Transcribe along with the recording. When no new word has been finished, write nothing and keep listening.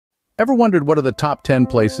Ever wondered what are the top 10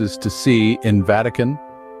 places to see in Vatican?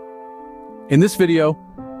 In this video,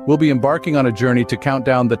 we'll be embarking on a journey to count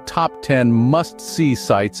down the top 10 must-see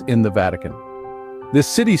sites in the Vatican. This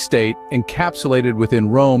city-state, encapsulated within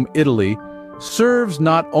Rome, Italy, serves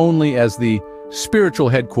not only as the spiritual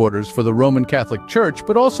headquarters for the Roman Catholic Church,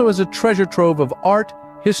 but also as a treasure trove of art,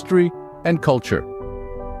 history, and culture.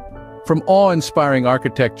 From awe-inspiring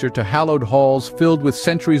architecture to hallowed halls filled with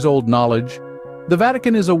centuries-old knowledge, the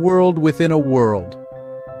Vatican is a world within a world.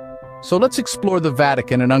 So let's explore the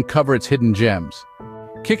Vatican and uncover its hidden gems.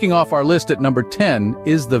 Kicking off our list at number 10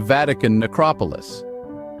 is the Vatican Necropolis.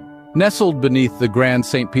 Nestled beneath the Grand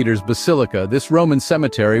St. Peter's Basilica, this Roman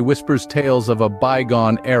cemetery whispers tales of a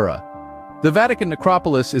bygone era. The Vatican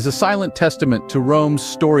Necropolis is a silent testament to Rome's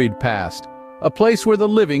storied past, a place where the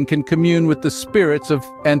living can commune with the spirits of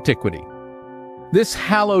antiquity. This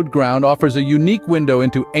hallowed ground offers a unique window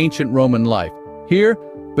into ancient Roman life. Here,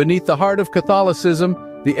 beneath the heart of Catholicism,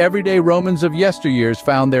 the everyday Romans of yesteryears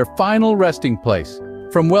found their final resting place.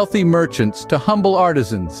 From wealthy merchants to humble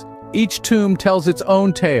artisans, each tomb tells its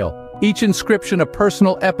own tale, each inscription a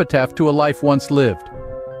personal epitaph to a life once lived.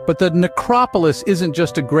 But the necropolis isn't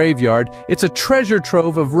just a graveyard, it's a treasure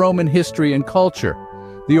trove of Roman history and culture.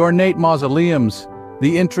 The ornate mausoleums,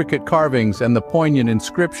 the intricate carvings, and the poignant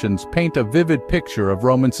inscriptions paint a vivid picture of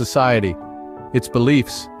Roman society, its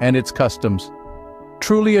beliefs, and its customs.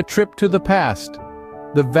 Truly a trip to the past,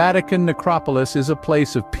 the Vatican Necropolis is a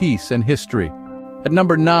place of peace and history. At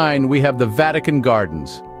number 9, we have the Vatican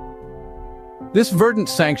Gardens. This verdant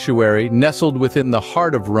sanctuary, nestled within the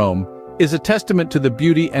heart of Rome, is a testament to the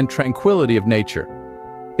beauty and tranquility of nature.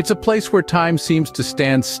 It's a place where time seems to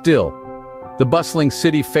stand still. The bustling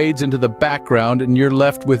city fades into the background and you're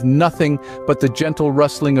left with nothing but the gentle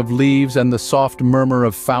rustling of leaves and the soft murmur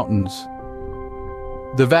of fountains.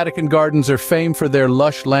 The Vatican Gardens are famed for their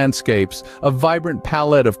lush landscapes, a vibrant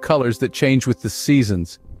palette of colors that change with the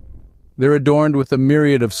seasons. They're adorned with a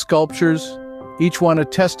myriad of sculptures, each one a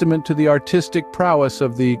testament to the artistic prowess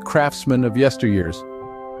of the craftsmen of yesteryears.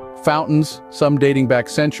 Fountains, some dating back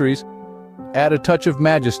centuries, add a touch of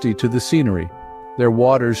majesty to the scenery, their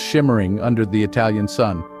waters shimmering under the Italian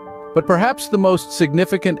sun. But perhaps the most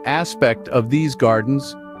significant aspect of these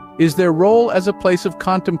gardens is their role as a place of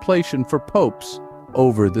contemplation for popes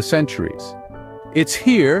over the centuries. It's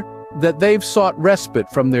here that they've sought respite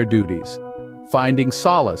from their duties, finding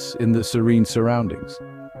solace in the serene surroundings.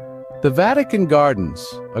 The Vatican Gardens,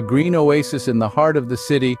 a green oasis in the heart of the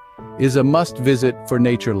city, is a must-visit for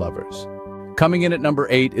nature lovers. Coming in at number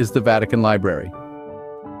 8 is the Vatican Library.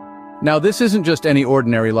 Now, this isn't just any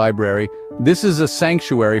ordinary library. This is a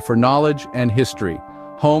sanctuary for knowledge and history,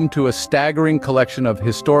 home to a staggering collection of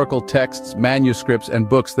historical texts, manuscripts, and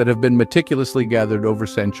books that have been meticulously gathered over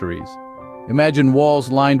centuries. Imagine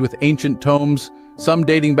walls lined with ancient tomes, some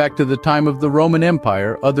dating back to the time of the Roman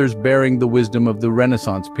Empire, others bearing the wisdom of the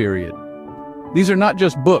Renaissance period. These are not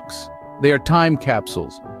just books, they are time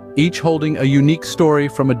capsules, each holding a unique story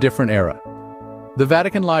from a different era. The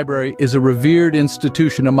Vatican Library is a revered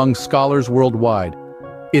institution among scholars worldwide.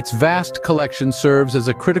 Its vast collection serves as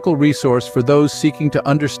a critical resource for those seeking to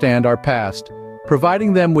understand our past,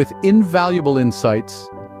 providing them with invaluable insights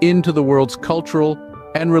into the world's cultural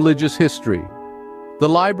and religious history. The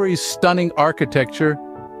library's stunning architecture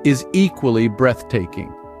is equally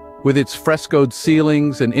breathtaking. With its frescoed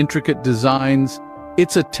ceilings and intricate designs,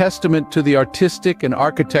 it's a testament to the artistic and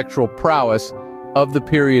architectural prowess of the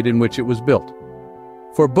period in which it was built.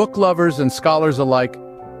 For book lovers and scholars alike,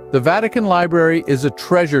 the Vatican Library is a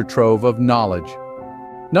treasure trove of knowledge.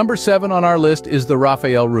 Number 7 on our list is the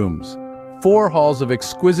Raphael Rooms. 4 halls of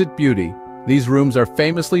exquisite beauty, these rooms are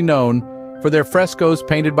famously known for their frescoes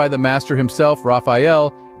painted by the master himself,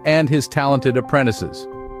 Raphael, and his talented apprentices.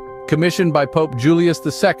 Commissioned by Pope Julius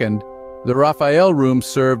II, the Raphael Rooms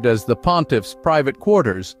served as the pontiff's private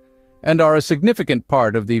quarters and are a significant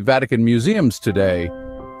part of the Vatican Museums today.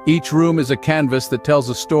 Each room is a canvas that tells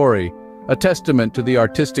a story, a testament to the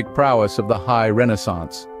artistic prowess of the High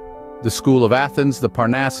Renaissance. The School of Athens, the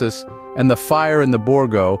Parnassus, and the Fire in the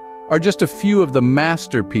Borgo are just a few of the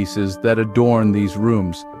masterpieces that adorn these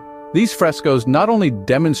rooms. These frescoes not only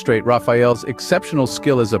demonstrate Raphael's exceptional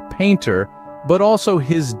skill as a painter, but also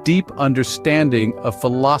his deep understanding of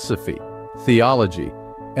philosophy, theology,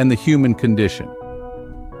 and the human condition.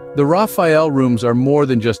 The Raphael Rooms are more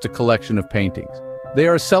than just a collection of paintings. They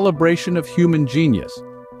are a celebration of human genius,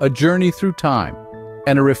 a journey through time,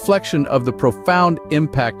 and a reflection of the profound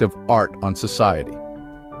impact of art on society.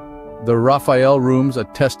 The Raphael Rooms, a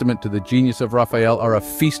testament to the genius of Raphael, are a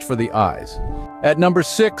feast for the eyes. At number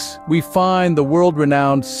 6, we find the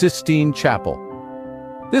world-renowned Sistine Chapel.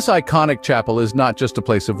 This iconic chapel is not just a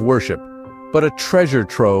place of worship, but a treasure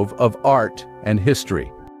trove of art and history.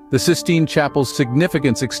 The Sistine Chapel's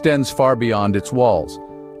significance extends far beyond its walls,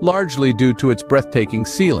 largely due to its breathtaking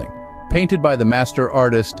ceiling, painted by the master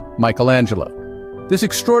artist Michelangelo. This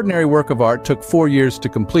extraordinary work of art took 4 years to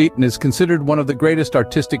complete and is considered one of the greatest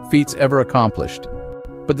artistic feats ever accomplished.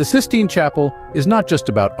 But the Sistine Chapel is not just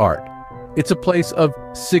about art. It's a place of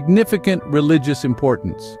significant religious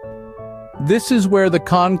importance. This is where the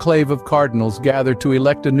conclave of cardinals gather to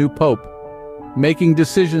elect a new pope, making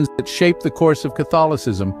decisions that shape the course of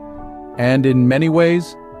Catholicism, and in many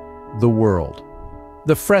ways, the world.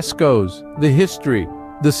 The frescoes, the history,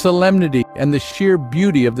 the solemnity, and the sheer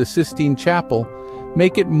beauty of the Sistine Chapel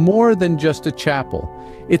make it more than just a chapel.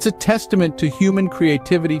 It's a testament to human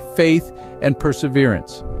creativity, faith, and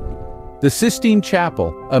perseverance. The Sistine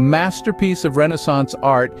Chapel, a masterpiece of Renaissance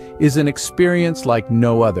art, is an experience like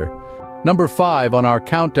no other. Number 5 on our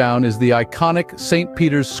countdown is the iconic St.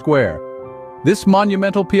 Peter's Square. This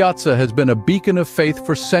monumental piazza has been a beacon of faith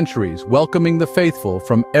for centuries, welcoming the faithful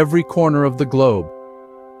from every corner of the globe.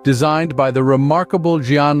 Designed by the remarkable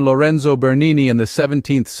Gian Lorenzo Bernini in the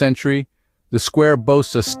 17th century, the square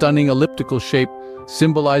boasts a stunning elliptical shape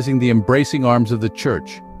symbolizing the embracing arms of the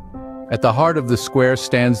church. At the heart of the square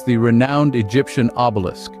stands the renowned Egyptian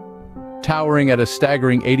obelisk. Towering at a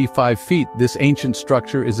staggering 85 feet, this ancient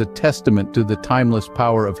structure is a testament to the timeless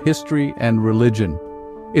power of history and religion.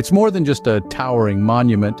 It's more than just a towering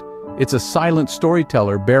monument, it's a silent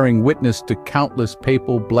storyteller bearing witness to countless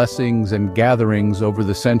papal blessings and gatherings over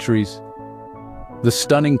the centuries. The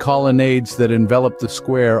stunning colonnades that envelop the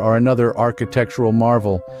square are another architectural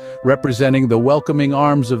marvel, representing the welcoming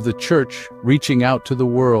arms of the church reaching out to the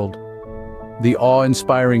world. The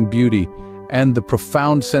awe-inspiring beauty and the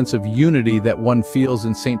profound sense of unity that one feels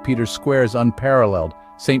in St. Peter's Square is unparalleled.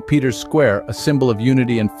 St. Peter's Square, a symbol of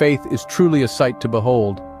unity and faith, is truly a sight to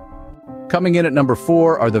behold. Coming in at number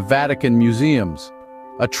 4 are the Vatican Museums.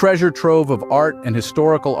 A treasure trove of art and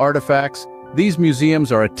historical artifacts, these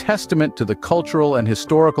museums are a testament to the cultural and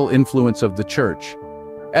historical influence of the Church.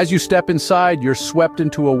 As you step inside, you're swept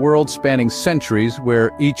into a world spanning centuries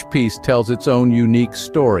where each piece tells its own unique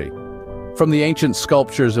story. From the ancient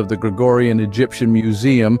sculptures of the Gregorian Egyptian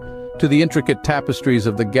Museum to the intricate tapestries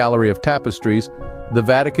of the Gallery of Tapestries, the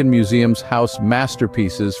Vatican Museums house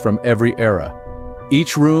masterpieces from every era.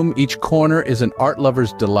 Each room, each corner is an art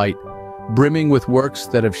lover's delight, brimming with works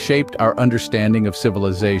that have shaped our understanding of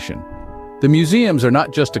civilization. The museums are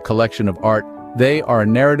not just a collection of art, they are a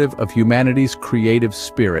narrative of humanity's creative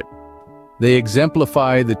spirit. They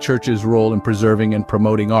exemplify the Church's role in preserving and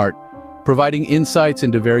promoting art, providing insights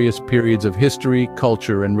into various periods of history,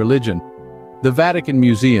 culture, and religion. The Vatican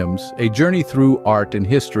Museums, a journey through art and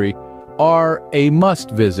history, are a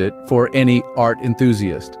must-visit for any art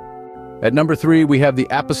enthusiast. At number 3, we have the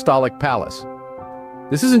Apostolic Palace.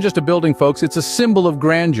 This isn't just a building, folks, it's a symbol of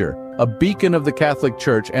grandeur, a beacon of the Catholic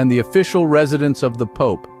Church and the official residence of the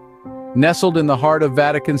Pope. Nestled in the heart of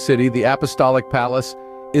Vatican City, the Apostolic Palace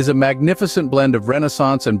is a magnificent blend of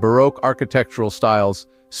Renaissance and Baroque architectural styles,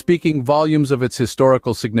 speaking volumes of its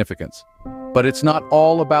historical significance. But it's not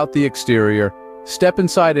all about the exterior. Step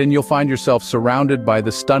inside and you'll find yourself surrounded by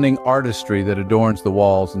the stunning artistry that adorns the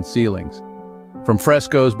walls and ceilings. From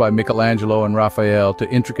frescoes by Michelangelo and Raphael to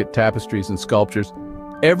intricate tapestries and sculptures,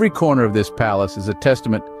 every corner of this palace is a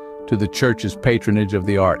testament to the Church's patronage of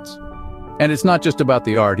the arts. And it's not just about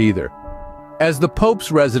the art either. As the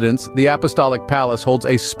Pope's residence, the Apostolic Palace holds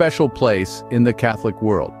a special place in the Catholic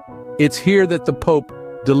world. It's here that the Pope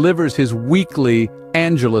delivers his weekly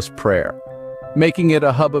Angelus prayer, making it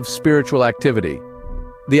a hub of spiritual activity.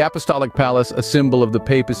 The Apostolic Palace, a symbol of the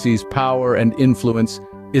papacy's power and influence,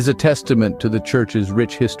 is a testament to the Church's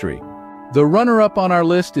rich history. The runner-up on our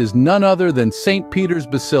list is none other than St. Peter's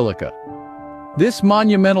Basilica. This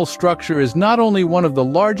monumental structure is not only one of the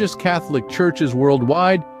largest Catholic churches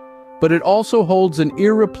worldwide, but it also holds an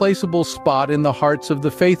irreplaceable spot in the hearts of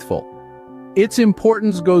the faithful. Its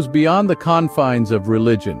importance goes beyond the confines of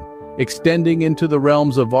religion, extending into the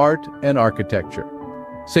realms of art and architecture.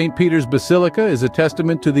 St. Peter's Basilica is a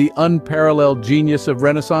testament to the unparalleled genius of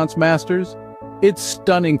Renaissance masters. Its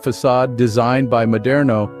stunning facade, designed by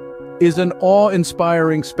Moderno, is an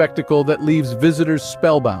awe-inspiring spectacle that leaves visitors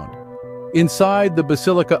spellbound. Inside, the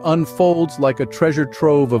basilica unfolds like a treasure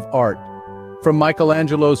trove of art. From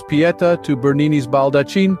Michelangelo's Pieta to Bernini's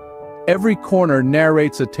Baldachin, every corner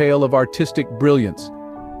narrates a tale of artistic brilliance.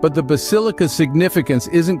 But the basilica's significance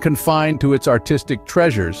isn't confined to its artistic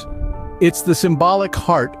treasures. It's the symbolic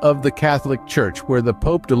heart of the Catholic Church, where the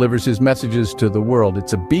Pope delivers his messages to the world.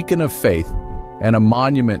 It's a beacon of faith and a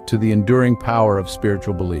monument to the enduring power of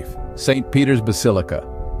spiritual belief. St. Peter's Basilica,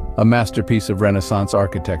 a masterpiece of Renaissance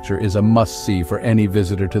architecture, is a must-see for any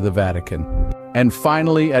visitor to the Vatican. And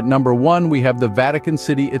finally, at number 1, we have the Vatican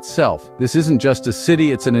City itself. This isn't just a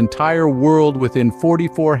city, it's an entire world within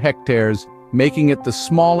 44 hectares, making it the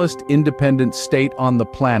smallest independent state on the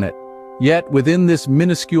planet. Yet, within this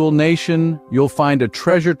minuscule nation, you'll find a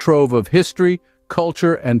treasure trove of history,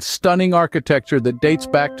 culture, and stunning architecture that dates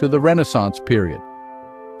back to the Renaissance period.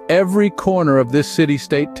 Every corner of this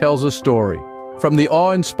city-state tells a story. From the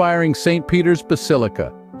awe-inspiring St. Peter's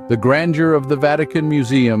Basilica, the grandeur of the Vatican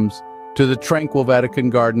Museums, to the tranquil Vatican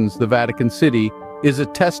Gardens, the Vatican City is a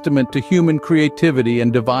testament to human creativity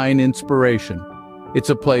and divine inspiration. It's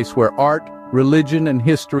a place where art, religion, and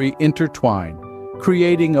history intertwine,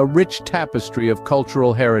 creating a rich tapestry of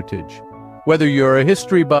cultural heritage. Whether you're a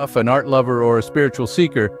history buff, an art lover, or a spiritual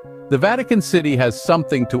seeker, the Vatican City has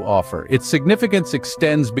something to offer. Its significance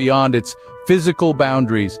extends beyond its physical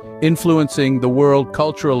boundaries, influencing the world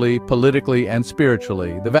culturally, politically, and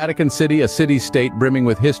spiritually. The Vatican City, a city-state brimming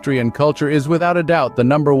with history and culture, is without a doubt the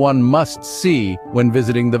 #1 must-see when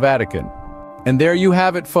visiting the Vatican. And there you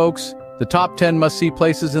have it, folks, the top 10 must-see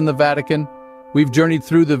places in the Vatican. We've journeyed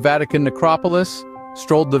through the Vatican necropolis,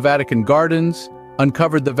 strolled the Vatican Gardens,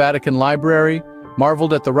 uncovered the Vatican Library,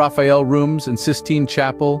 marveled at the Raphael Rooms and Sistine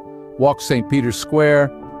Chapel, walked St. Peter's Square,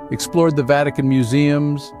 explored the Vatican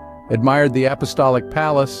Museums, admired the Apostolic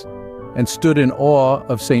Palace, and stood in awe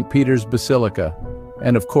of St. Peter's Basilica,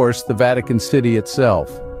 and of course the Vatican City itself.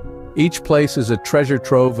 Each place is a treasure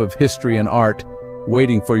trove of history and art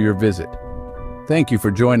waiting for your visit. Thank you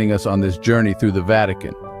for joining us on this journey through the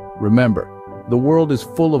Vatican. Remember, the world is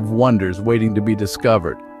full of wonders waiting to be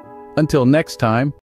discovered. Until next time.